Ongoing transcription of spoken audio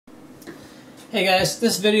Hey guys,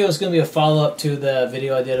 this video is going to be a follow-up to the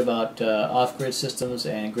video I did about off-grid systems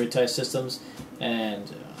and grid-tie systems and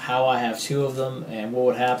how I have two of them and what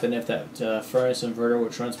would happen if that furnace inverter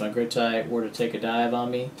which runs my grid tie were to take a dive on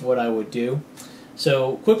me, what I would do.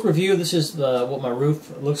 So quick review, this is what my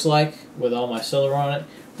roof looks like with all my solar on it.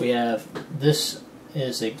 We have, this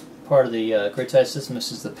is a part of the grid tie system.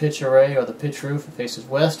 This is the pitch array or the pitch roof, it faces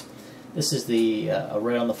west. This is the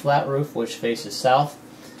array on the flat roof which faces south.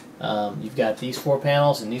 You've got these four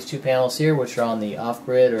panels and these two panels here, which are on the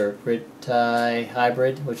off-grid or grid tie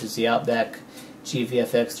hybrid, which is the Outback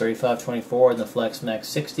GVFX 3524 and the Flex Max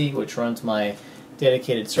 60, which runs my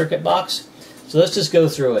dedicated circuit box. So let's just go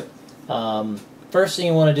through it. First thing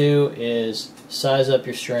you want to do is size up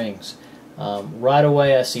your strings. Right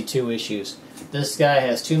away I see two issues. This guy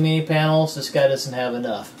has too many panels, this guy doesn't have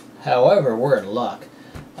enough. However, we're in luck.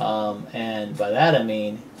 And by that I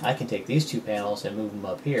mean I can take these two panels and move them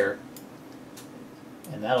up here,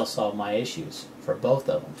 and that'll solve my issues for both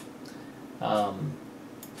of them.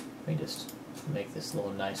 Let me just make this a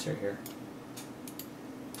little nicer here.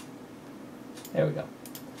 There we go.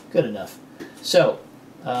 Good enough. So,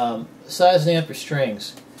 sizing up your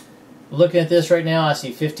strings. Looking at this right now, I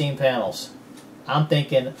see 15 panels. I'm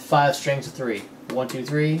thinking 5 strings of 3. 1, 2,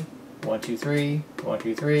 3. 1, 2, 3, 1,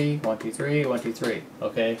 2, 3, 1, 2, 3, 1, 2, 3.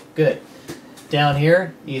 Okay, good. Down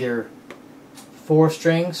here, either 3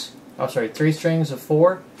 strings of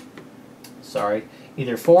 4. Sorry,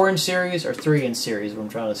 either 4 in series or 3 in series, what I'm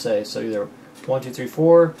trying to say. So either 1, 2, 3,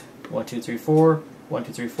 4, 1, 2, 3, 4, 1,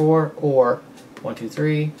 2, 3, 4, or 1, 2,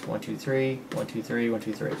 3, 1, 2, 3, 1, 2, 3, 1,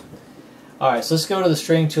 2, 3. Alright, so let's go to the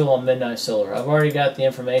string tool on Midnight Solar. I've already got the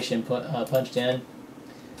information punched in.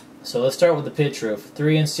 So let's start with the pitch roof.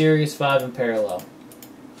 3 in series, 5 in parallel.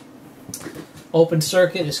 Open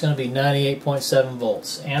circuit is going to be 98.7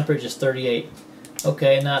 volts. Amperage is 38.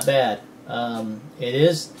 Okay, not bad. It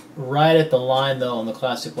is right at the line though on the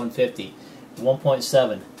Classic 150,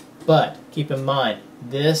 1.7. But keep in mind,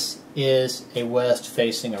 this is a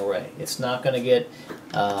west-facing array. It's not going to get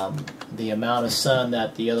the amount of sun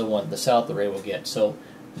that the other one, the south array, will get. So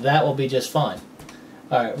that will be just fine.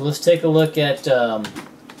 All right, let's take a look at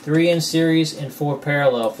 3 in series and 4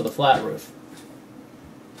 parallel for the flat roof.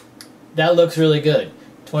 That looks really good.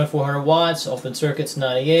 2400 watts, open circuit's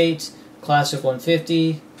 98, Classic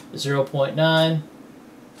 150, 0.9.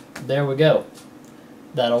 There we go.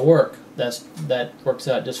 That'll work. That works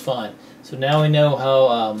out just fine. So now we know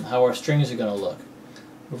how our strings are going to look.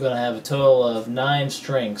 We're going to have a total of 9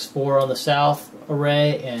 strings, 4 on the south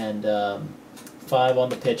array and 5 on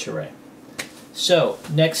the pitch array. So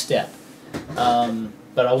next step.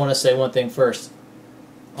 But I want to say one thing first.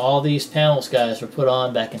 All these panels, guys, were put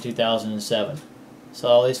on back in 2007. So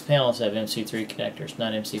all these panels have MC3 connectors,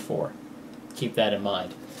 not MC4. Keep that in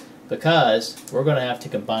mind. Because we're going to have to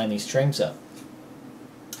combine these strings up.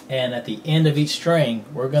 And at the end of each string,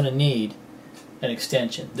 we're going to need an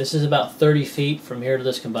extension. This is about 30 feet from here to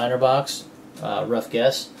this combiner box, rough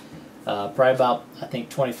guess. Probably about, I think,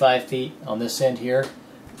 25 feet on this end here.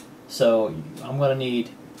 So I'm going to need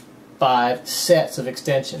 5 sets of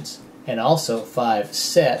extensions and also 5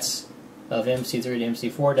 sets of MC3 to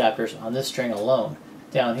MC4 adapters on this string alone.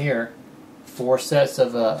 Down here, 4 sets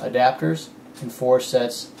of adapters and 4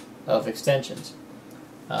 sets of extensions.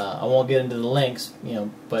 I won't get into the links,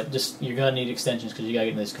 but just you're going to need extensions because you got to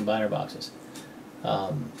get into these combiner boxes.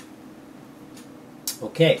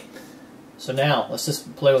 Okay, so now let's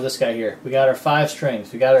just play with this guy here. We got our 5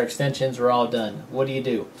 strings, we got our extensions, we're all done. What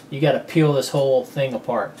do? You got to peel this whole thing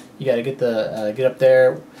apart. You got to get the get up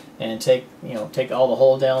there and take all the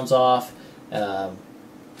hold downs off. Go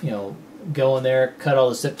in there, cut all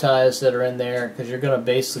the zip ties that are in there because you're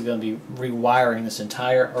basically going to be rewiring this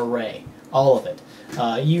entire array, all of it.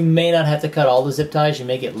 You may not have to cut all the zip ties. You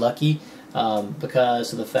may get lucky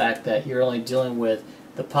because of the fact that you're only dealing with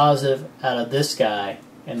the positive out of this guy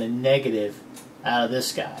and the negative out of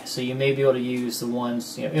this guy. So you may be able to use the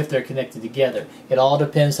ones, if they're connected together. It all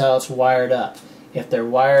depends how it's wired up. If they're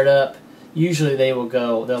wired up, usually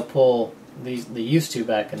they'll pull these. They used to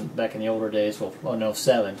back in the older days, well, no,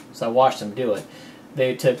 7. So I watched them do it.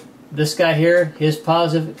 They took this guy here, his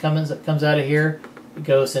positive comes out of here, it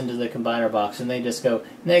goes into the combiner box, and they just go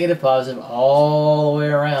negative, positive all the way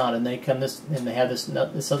around, and they have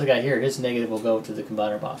this other guy here, his negative will go to the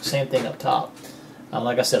combiner box. Same thing up top.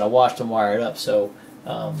 Like I said, I watched them wire it up, so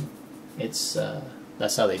that's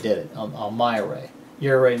how they did it on my array.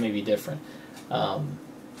 Your array may be different.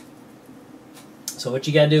 So what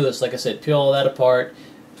you got to do is, like I said, peel all that apart,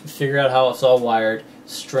 figure out how it's all wired,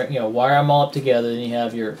 wire them all up together. Then you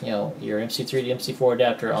have your MC3 to MC4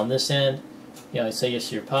 adapter on this end, you know, say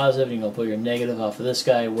yes, you're positive, and you're going to pull your negative off of this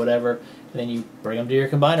guy, whatever, and then you bring them to your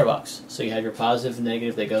combiner box. So you have your positive and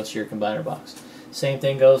negative that goes to your combiner box. Same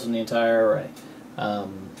thing goes in the entire array.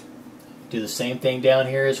 Do the same thing down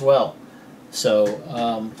here as well.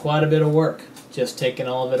 So quite a bit of work, just taking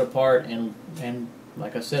all of it apart and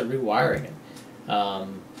like I said, rewiring it.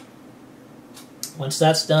 Once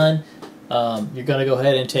that's done, you're going to go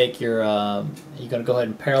ahead and take your, you're going to go ahead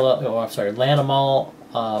and parallel, oh, I'm sorry, land them all,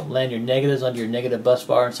 land your negatives under your negative bus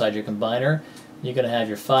bar inside your combiner. You're going to have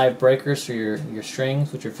your 5 breakers for your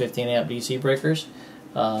strings, which are 15 amp DC breakers.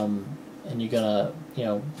 And you're going to, you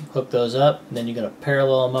know, hook those up, and then you're going to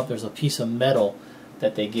parallel them up. There's a piece of metal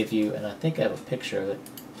that they give you, and I think I have a picture of it.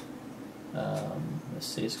 Let's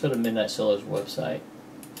see, let's go to Midnight Solar's website.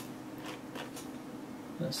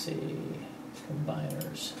 Let's see,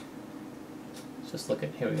 combiners. Let's just look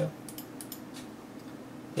at, here we go.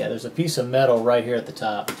 Yeah, there's a piece of metal right here at the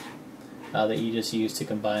top that you just use to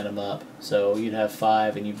combine them up. So you'd have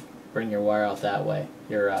 5, and you bring your wire out that way.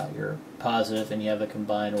 Your positive, and you have a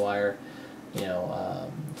combined wire, you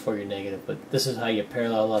know, for your negative. But this is how you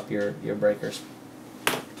parallel up your breakers.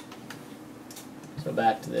 So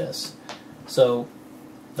back to this. So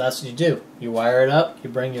that's what you do. You wire it up. You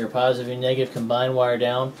bring your positive and negative combined wire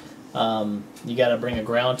down. You got to bring a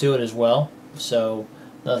ground to it as well. So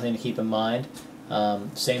another thing to keep in mind.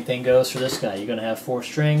 Same thing goes for this guy. You're going to have 4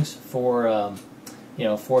 strings, 4 you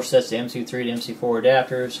know, 4 sets of MC3 to MC4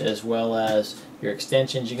 adapters, as well as your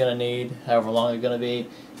extensions you're going to need, however long they're going to be,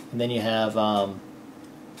 and then you have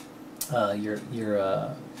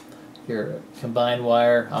your combined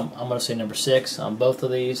wire. I'm going to say number 6 on both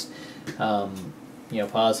of these. You know,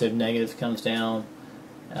 positive, negative comes down,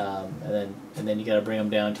 and then you got to bring them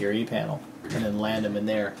down to your E panel, and then land them in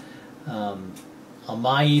there. On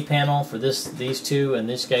my E panel for these 2 and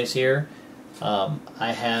this guys here,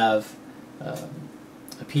 I have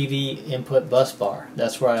a PV input bus bar.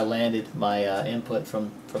 That's where I landed my input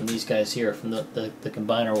from these guys here, from the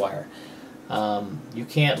combiner wire. You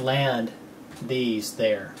can't land these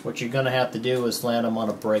there. What you're going to have to do is land them on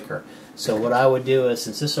a breaker. So what I would do is,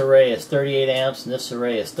 since this array is 38 amps and this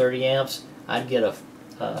array is 30 amps, I'd get a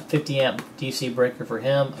 50 amp DC breaker for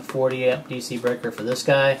him, a 40 amp DC breaker for this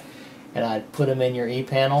guy, and I'd put them in your E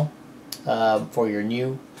panel for your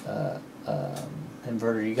new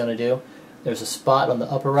inverter you're going to do. There's a spot on the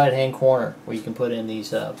upper right hand corner where you can put in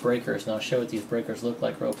these breakers, and I'll show what these breakers look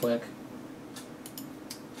like real quick.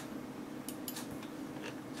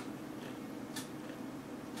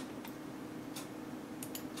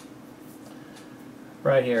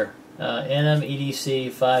 Right here, NM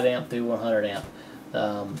EDC 5 amp through 100 amp.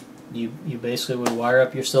 You basically would wire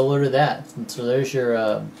up your solar to that. And so there's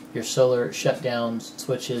your solar shutdown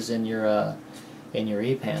switches in your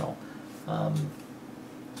E panel.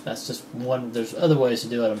 That's just one. There's other ways to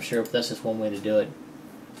do it, I'm sure, but that's just one way to do it.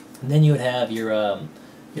 And then you would have your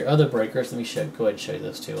other breakers. Let me go ahead and show you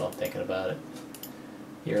those two while I'm thinking about it.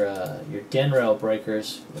 Your DENRAIL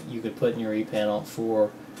breakers you could put in your E panel for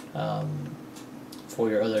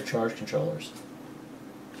your other charge controllers,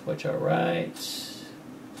 which are right.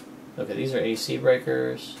 Okay, these are AC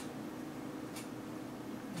breakers.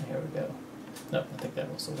 Here we go. Nope, I think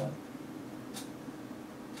that was the one.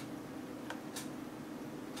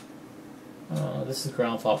 This is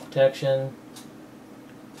ground fault protection.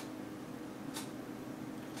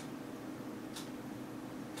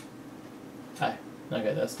 Hi.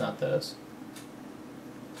 Okay, that's not those.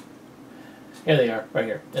 Here they are, right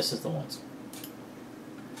here. This is the ones.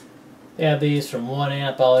 They have these from 1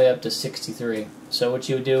 amp all the way up to 63. So what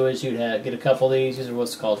you would do is you'd get a couple of these. These are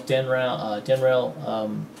what's called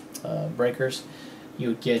DENRAIL breakers. You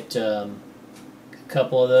would get a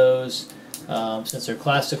couple of those. Since they're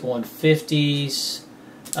classic 150s,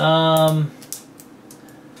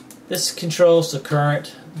 this controls the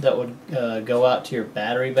current that would go out to your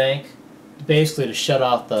battery bank, basically to shut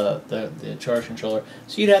off the charge controller.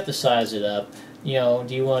 So you'd have to size it up. You know,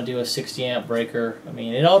 do you want to do a 60 amp breaker? I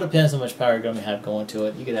mean, it all depends how much power you're going to have going to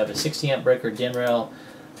it. You could have a 60 amp breaker DENRAIL,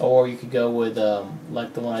 or you could go with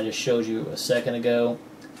like the one I just showed you a second ago,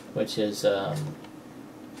 which is let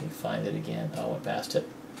me find it again. Oh, I went past it.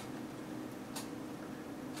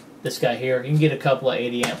 This guy here. You can get a couple of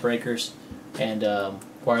 80 amp breakers and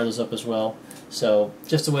wire those up as well. So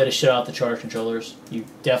just a way to shut off the charge controllers. You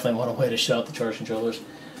definitely want a way to shut off the charge controllers.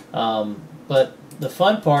 But the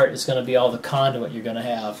fun part is going to be all the conduit you're going to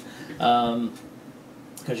have,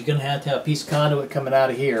 because you're going to have a piece of conduit coming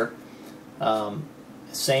out of here.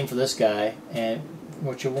 Same for this guy. And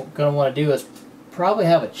what you're going to want to do is probably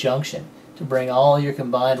have a junction to bring all your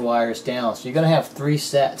combined wires down. So you're going to have 3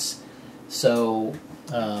 sets. So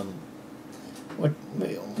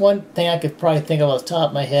one thing I could probably think of off the top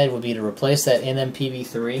of my head would be to replace that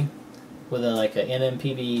NMPV3 with like a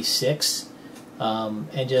NMPV6,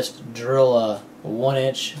 and just drill a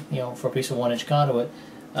 1-inch, for a piece of 1-inch conduit,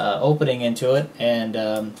 opening into it,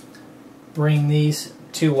 and bring these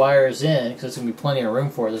 2 wires in, because there's going to be plenty of room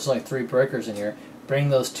for it. There's only 3 breakers in here. Bring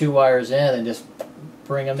those 2 wires in and just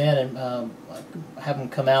bring them in, and have them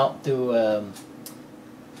come out through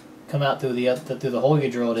the hole you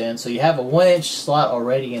drilled in. So you have a 1-inch slot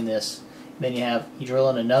already in this. Then you drill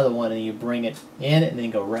in another one, and you bring it in and then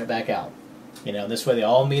go right back out. This way they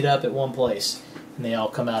all meet up at one place and they all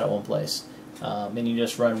come out at one place. And you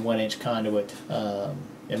just run 1-inch conduit,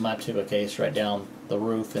 in my particular case, right down the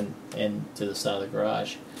roof and to the side of the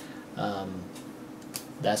garage.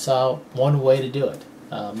 That's one way to do it.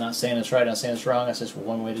 I'm not saying it's right, I'm not saying it's wrong, that's just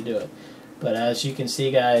one way to do it. But as you can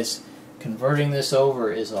see, guys, converting this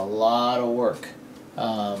over is a lot of work.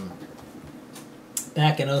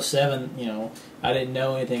 Back in 07, I didn't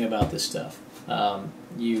know anything about this stuff. As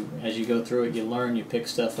you go through it, you learn, you pick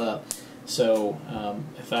stuff up. So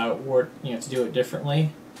if I were to do it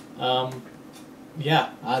differently,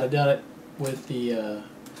 yeah, I'd have done it with the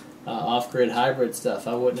off-grid hybrid stuff.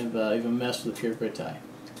 I wouldn't have even messed with the pure grid tie.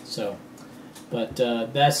 So, but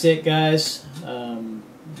that's it, guys.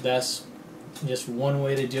 That's just one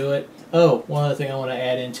way to do it. Oh, one other thing I want to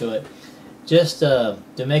add into it, just to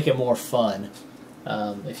make it more fun.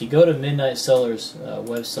 If you go to Midnight Solar's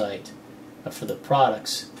website for the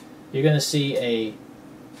products, you're going to see a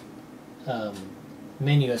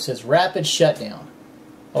menu that says Rapid Shutdown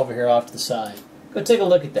over here off to the side. Go take a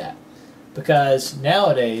look at that, because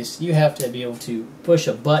nowadays you have to be able to push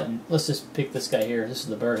a button. Let's just pick this guy here. This is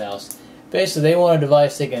the birdhouse. Basically, they want a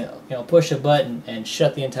device that can push a button and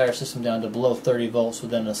shut the entire system down to below 30 volts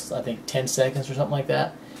within, I think, 10 seconds or something like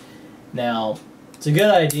that. Now, it's a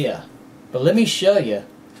good idea, but let me show you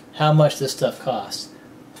how much this stuff costs.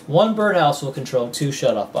 One birdhouse will control 2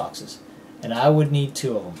 shutoff boxes, and I would need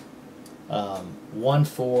 2 of them. One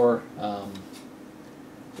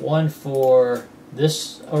for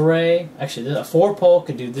this array. Actually, a 4-pole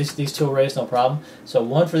could do these 2 arrays, no problem. So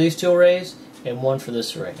one for these 2 arrays and one for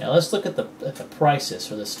this array. Now let's look at the prices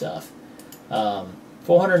for this stuff.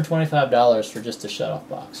 $425 for just a shutoff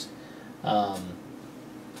box.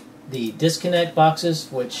 The disconnect boxes,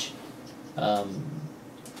 which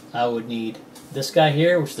I would need this guy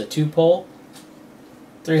here, which is the 2-pole,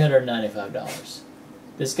 $395.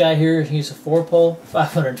 This guy here, he's a 4-pole,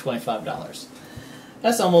 $525.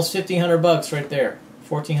 That's almost $1,500 right there.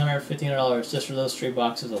 $1,400, $1,500 just for those 3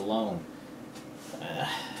 boxes alone.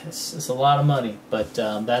 It's a lot of money, but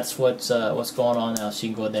that's what's going on now. So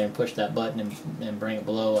you can go in there and push that button and bring it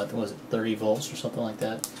below, I think, was it 30 volts or something like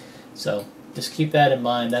that. So just keep that in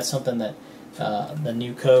mind. That's something that the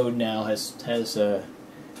new code now has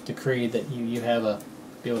decreed, that you have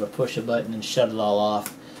be able to push a button and shut it all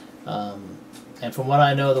off. And from what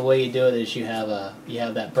I know, the way you do it is you have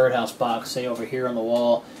that birdhouse box, say over here on the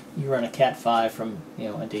wall. You run a Cat 5 from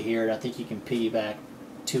into here, and I think you can piggyback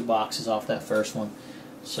 2 boxes off that first one.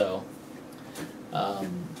 So,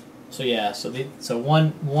 yeah. So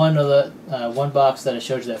one box that I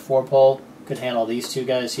showed you, that 4-pole, could handle these 2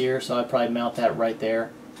 guys here. So I'd probably mount that right there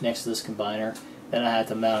next to this combiner. Then I have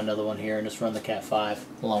to mount another one here and just run the Cat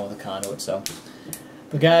 5 along with the conduit. So,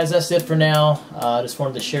 but guys, that's it for now. I just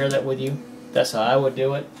wanted to share that with you. That's how I would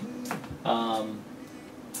do it. I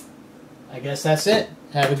guess that's it.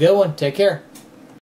 Have a good one. Take care.